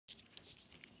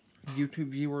YouTube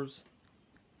viewers,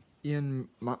 in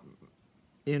my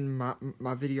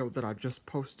video that I just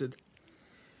posted,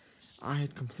 I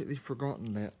had completely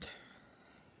forgotten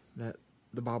that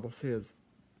the Bible says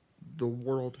the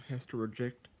world has to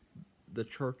reject the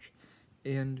church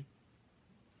and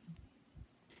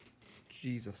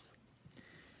Jesus.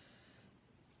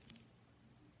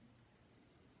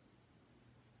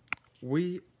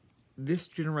 This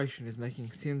generation is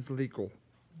making sins legal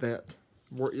that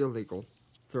were illegal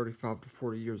 35 to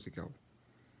 40 years ago.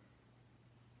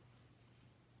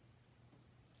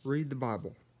 Read the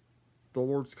Bible. The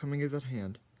Lord's coming is at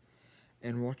hand.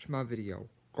 And watch my video,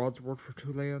 God's Word for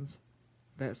Two Lands.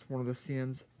 That's one of the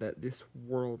sins that this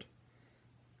world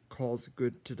calls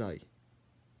good today.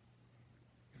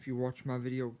 If you watch my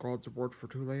video, God's Word for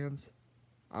Two Lands,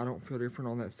 I don't feel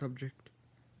different on that subject,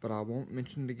 but I won't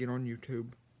mention it again on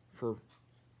YouTube for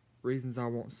reasons I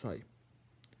won't say.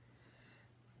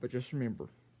 But just remember,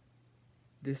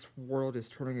 this world is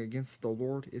turning against the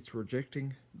Lord. It's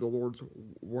rejecting the Lord's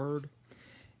Word.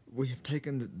 We have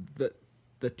taken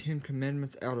the Ten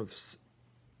Commandments out of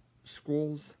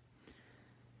schools.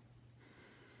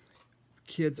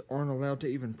 Kids aren't allowed to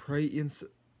even pray in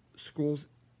schools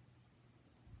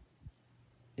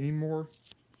anymore.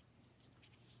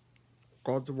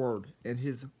 God's Word and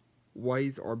His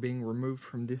ways are being removed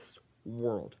from this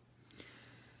world.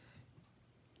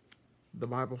 The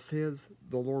Bible says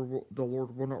the Lord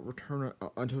will not return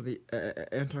until the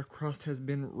Antichrist has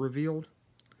been revealed.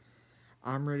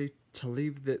 I'm ready to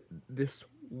leave this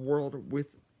world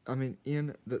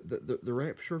in the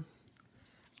rapture.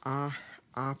 I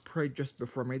prayed just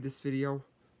before I made this video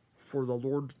for the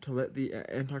Lord to let the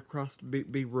Antichrist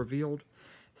be revealed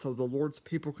so the Lord's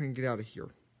people can get out of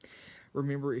here.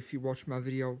 Remember, if you watch my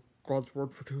video, God's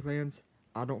Word for Two Lands,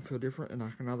 I don't feel different, and I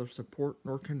can neither support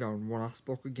nor condone what I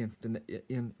spoke against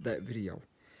in that video.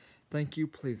 Thank you.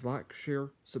 Please like,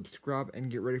 share, subscribe,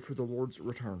 and get ready for the Lord's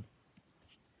return.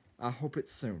 I hope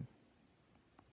it's soon.